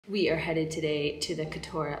We are headed today to the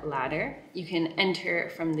Kotor Ladder. You can enter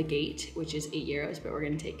from the gate, which is €8, but we're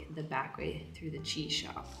gonna take the back way through the cheese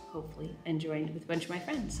shop, hopefully, and joined with a bunch of my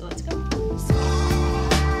friends. So let's go.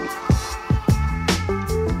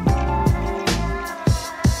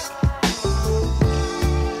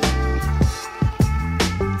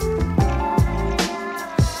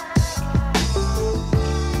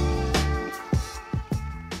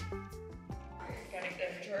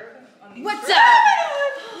 What's up?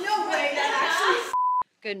 No way, that actually.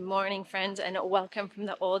 Good morning, friends, and welcome from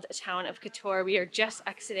the old town of Kotor. We are just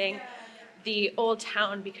exiting the old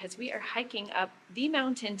town because we are hiking up the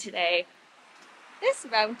mountain today. This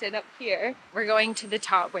mountain up here. We're going to the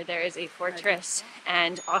top where there is a fortress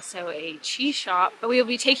and also a cheese shop, but we will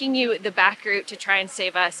be taking you the back route to try and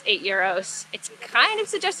save us €8. It's kind of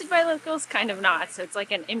suggested by locals, kind of not, so it's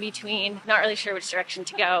like an in-between. Not really sure which direction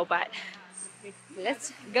to go, but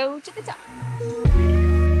let's go to the top.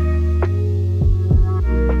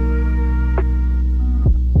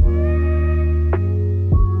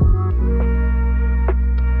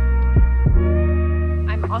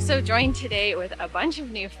 I'm also joined today with a bunch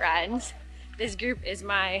of new friends. This group is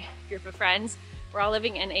my group of friends. We're all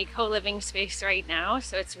living in a co-living space right now,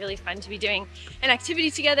 so it's really fun to be doing an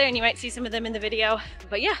activity together, and you might see some of them in the video.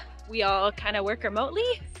 But yeah, we all kind of work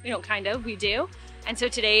remotely. We don't kind of, we do. And so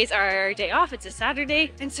today's our day off, it's a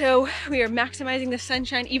Saturday. And so we are maximizing the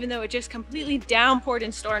sunshine, even though it just completely downpoured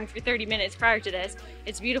and stormed for 30 minutes prior to this.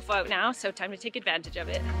 It's beautiful out now, so time to take advantage of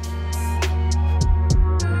it.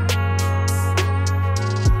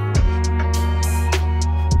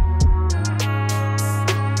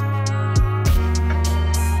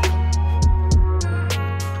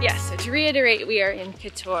 Yeah, so to reiterate, we are in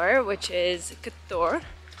Kotor, which is Kotor.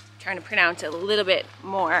 Trying to pronounce it a little bit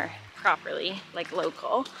more properly, like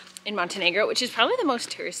local, in Montenegro, which is probably the most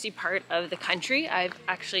touristy part of the country. I've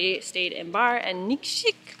actually stayed in Bar and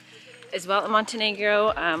Nikšić as well in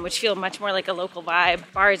Montenegro, which feel much more like a local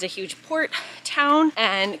vibe. Bar is a huge port town,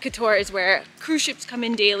 and Kotor is where cruise ships come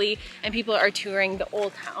in daily and people are touring the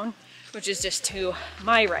old town, which is just to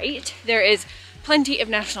my right. There is plenty of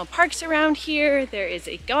national parks around here. There is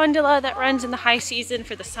a gondola that runs in the high season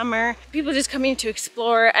for the summer. People just coming to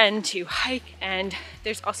explore and to hike, and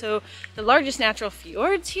there's also the largest natural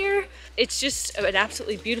fjords here. It's just an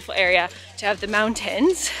absolutely beautiful area to have the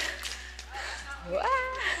mountains.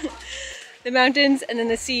 The mountains, and then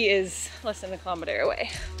the sea is less than a kilometer away.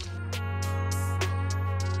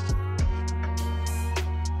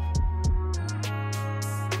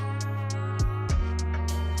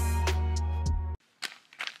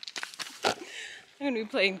 I'm gonna be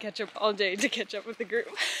playing catch up all day to catch up with the group.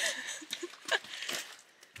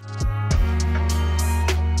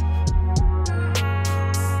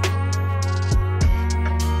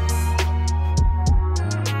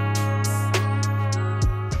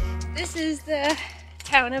 This is the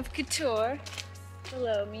town of Kotor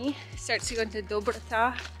below me. Starts to go into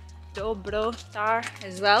Dobrotar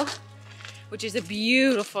as well, which is a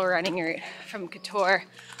beautiful running route from Kotor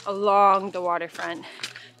along the waterfront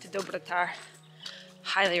to Dobrotar.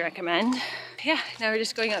 Highly recommend. Yeah, now we're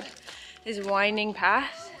just going up this winding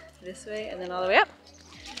path this way and then all the way up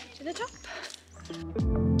to the top.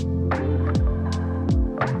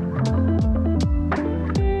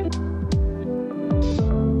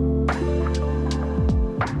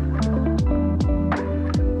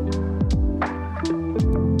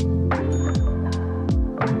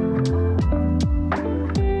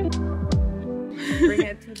 Bring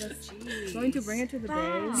it to the going to bring it to the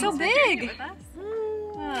bay. So big!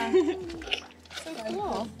 So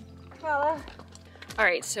cool. All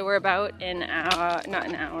right, so we're about an hour, not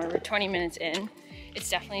an hour, we're 20 minutes in. It's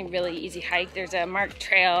definitely a really easy hike. There's a marked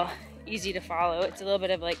trail, easy to follow. It's a little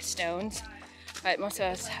bit of like stones, but most of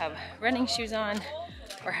us have running shoes on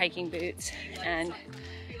or hiking boots, and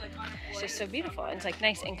it's just so beautiful. It's like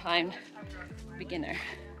nice incline beginner.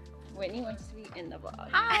 Whitney wants to be in the vlog.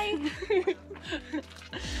 Hi!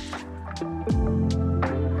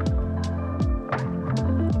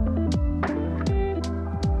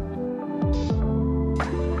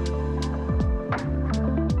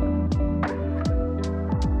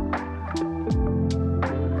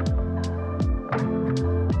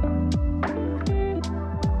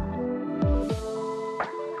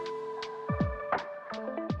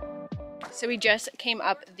 So we just came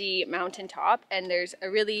up the mountaintop and there's a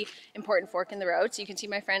really important fork in the road. So you can see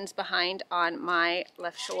my friends behind on my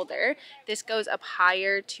left shoulder. This goes up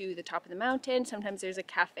higher to the top of the mountain. Sometimes there's a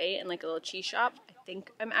cafe and like a little cheese shop. I think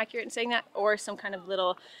I'm accurate in saying that, or some kind of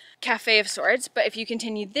little cafe of sorts. But if you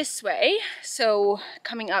continue this way, so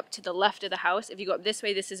coming up to the left of the house, if you go up this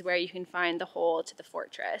way, this is where you can find the hole to the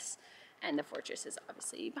fortress. And the fortress is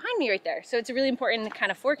obviously behind me right there. So it's a really important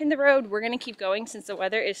kind of fork in the road. We're gonna keep going since the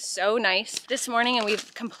weather is so nice this morning and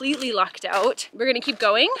we've completely lucked out. We're gonna keep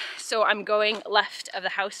going. So I'm going left of the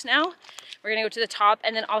house now. We're gonna go to the top,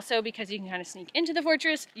 and then also because you can kind of sneak into the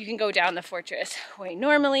fortress, you can go down the fortress way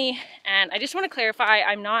normally. And I just wanna clarify,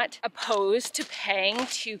 I'm not opposed to paying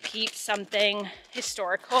to keep something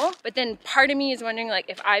historical, but then part of me is wondering, like,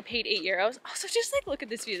 if I paid €8, also just like look at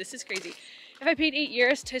this view, this is crazy. If I paid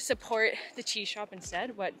 €8 to support the cheese shop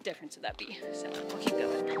instead, what difference would that be? So we'll keep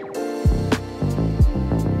going.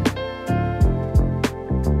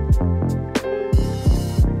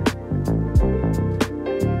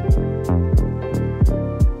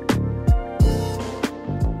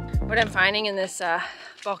 What I'm finding in this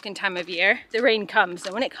Balkan time of year, the rain comes,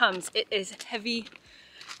 and when it comes, it is heavy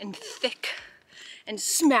and thick and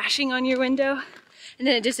smashing on your window, and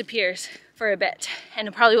then it disappears for a bit, and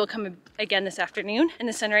it probably will come again this afternoon. And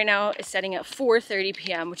the sun right now is setting at 4:30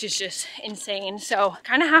 p.m., which is just insane. So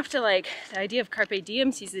kind of have to, like, the idea of carpe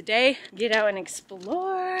diem, seize the day, get out and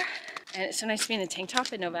explore. And it's so nice to be in a tank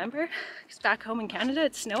top in November, because back home in Canada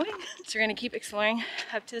it's snowing. So we're gonna keep exploring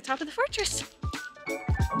up to the top of the fortress.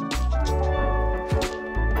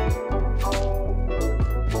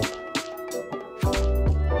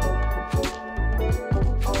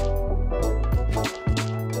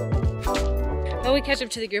 While we catch up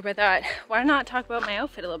to the group, I thought, why not talk about my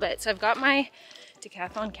outfit a little bit? So I've got my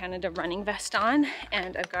Decathlon Canada running vest on,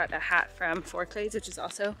 and I've got a hat from Forclays, which is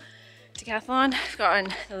also Decathlon. I've got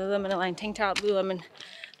on the Lululemon Align tank top, Lululemon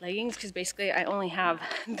leggings, because basically I only have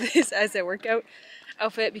this as a workout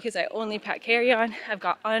outfit because I only pack carry-on. I've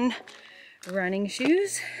got on running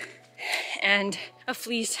shoes and a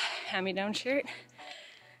fleece hand-me-down shirt,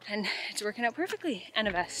 and it's working out perfectly, and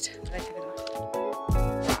a vest, but I took it off.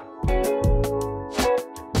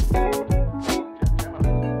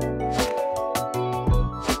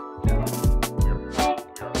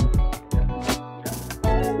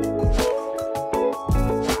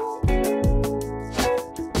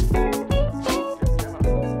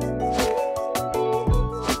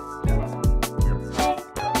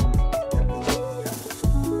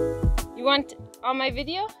 Want on my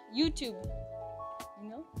video? YouTube. You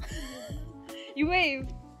know? You wave.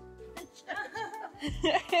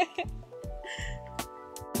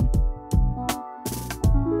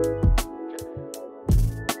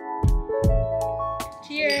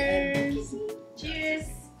 Cheers. Cheers.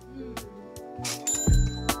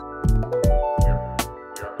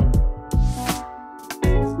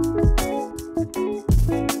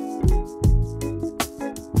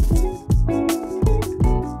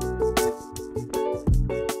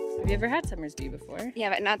 Have you ever had Summersby before? Yeah,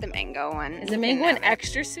 but not the mango one. Is the mango one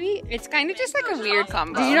extra sweet? It's kind of just like a weird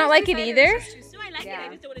combo. Did you not like it either?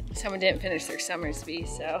 Yeah. Someone didn't finish their Summersby,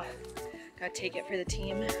 so gotta take it for the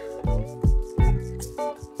team.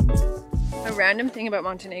 A random thing about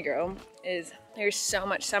Montenegro is there's so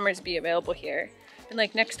much Summersby available here. And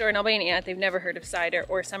like next door in Albania, they've never heard of cider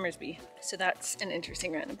or Summersby. So that's an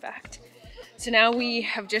interesting random fact. So now we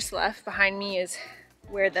have just left. Behind me is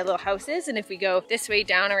where the little house is, and if we go this way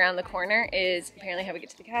down around the corner is apparently how we get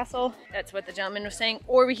to the castle. That's what the gentleman was saying.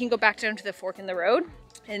 Or we can go back down to the fork in the road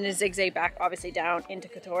and then zigzag back obviously down into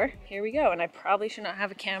Kotor. Here we go, and I probably should not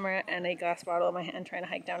have a camera and a glass bottle in my hand trying to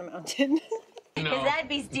hike down a mountain. No. Because that'd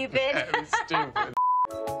be stupid. That is stupid.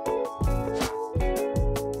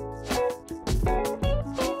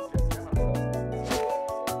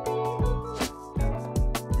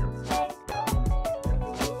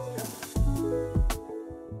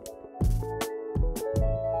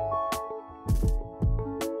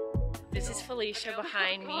 This is Felicia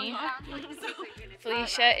behind me.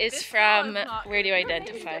 Felicia is from, where do you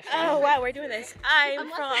identify from? Oh wow, we're doing this. I'm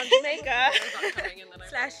from Jamaica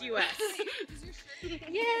 / US.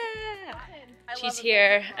 Yeah! She's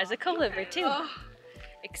here as a co-liver too,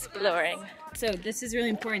 exploring. So this is really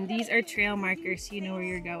important. These are trail markers so you know where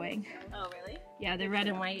you're going. Oh really? Yeah, they're red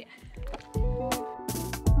and white.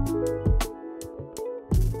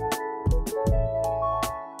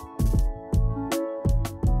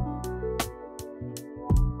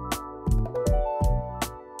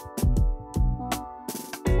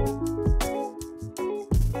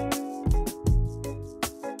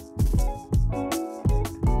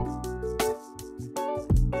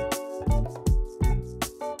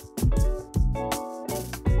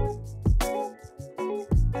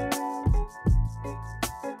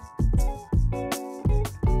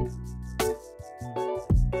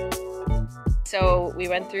 So we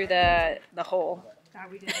went through the hole.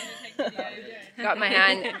 Got my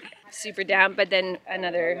hand super damp, but then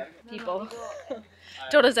another people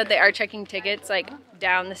told us that they are checking tickets like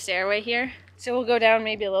down the stairway here. So we'll go down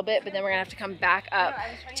maybe a little bit, but then we're gonna have to come back up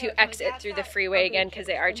to exit through the freeway again because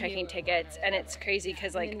they are checking tickets. And it's crazy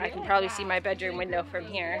because like I can probably see my bedroom window from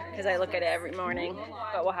here because I look at it every morning.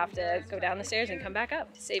 But we'll have to go down the stairs and come back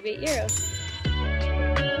up to save €8.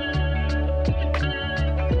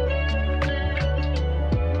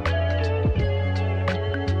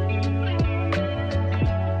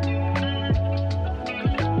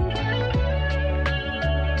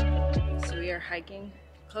 So we are hiking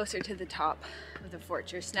closer to the top of the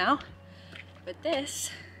fortress now, but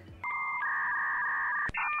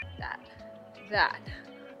that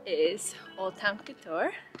is Old Town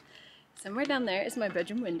Kotor. Somewhere down there is my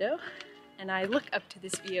bedroom window, and I look up to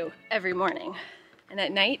this view every morning. And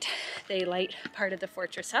at night, they light part of the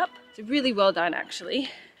fortress up. It's really well done, actually,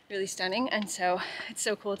 really stunning. And so it's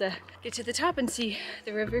so cool to get to the top and see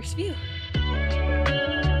the reverse view.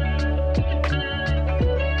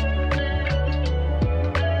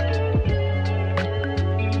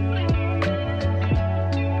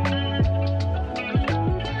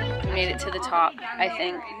 Made it to the top, I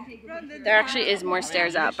think. There actually is more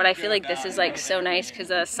stairs up, but I feel like this is like so nice because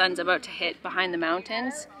the sun's about to hit behind the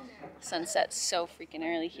mountains. Sunset's so freaking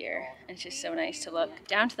early here. And it's just so nice to look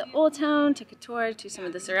down to the old town, to Kotor, to some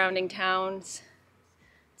of the surrounding towns.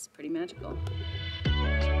 It's pretty magical.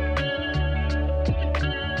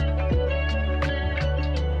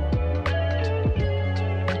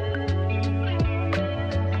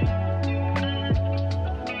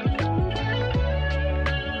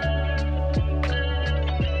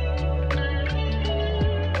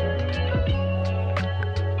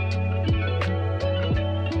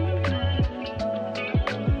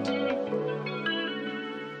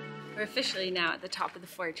 Officially now at the top of the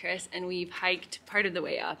fortress, and we've hiked part of the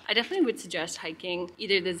way up. I definitely would suggest hiking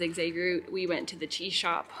either the zigzag route we went to the cheese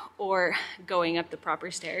shop or going up the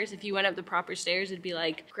proper stairs. If you went up the proper stairs, it'd be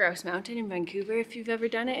like Grouse Mountain in Vancouver if you've ever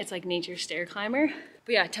done it. It's like nature's stair climber.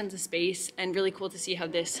 But yeah, tons of space and really cool to see how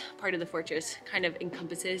this part of the fortress kind of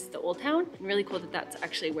encompasses the old town. And really cool that that's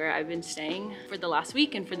actually where I've been staying for the last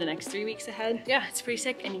week and for the next 3 weeks ahead. Yeah, it's pretty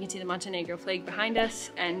sick, and you can see the Montenegro flag behind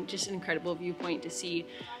us and just an incredible viewpoint to see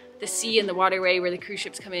the sea and the waterway where the cruise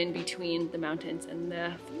ships come in between the mountains and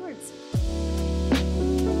the fjords.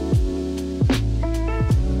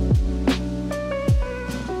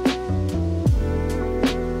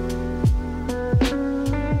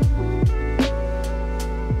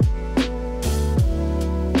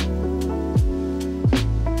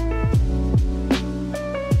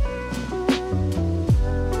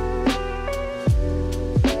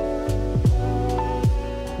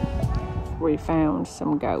 We found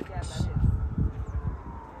some goats.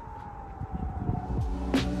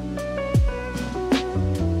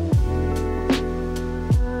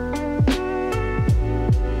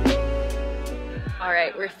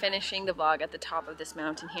 Alright, we're finishing the vlog at the top of this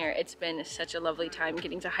mountain here. It's been such a lovely time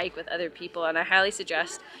getting to hike with other people, and I highly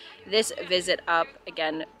suggest this visit up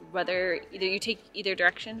again, whether you take either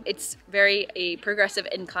direction. It's very a progressive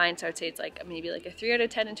incline, so I would say it's like maybe like a 3 out of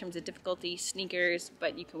 10 in terms of difficulty, sneakers,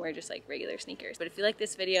 but you can wear just like regular sneakers. But if you like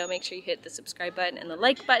this video, make sure you hit the subscribe button and the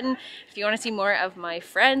like button. If you want to see more of my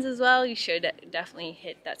friends as well, you should definitely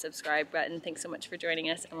hit that subscribe button. Thanks so much for joining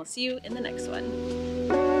us, and we'll see you in the next one.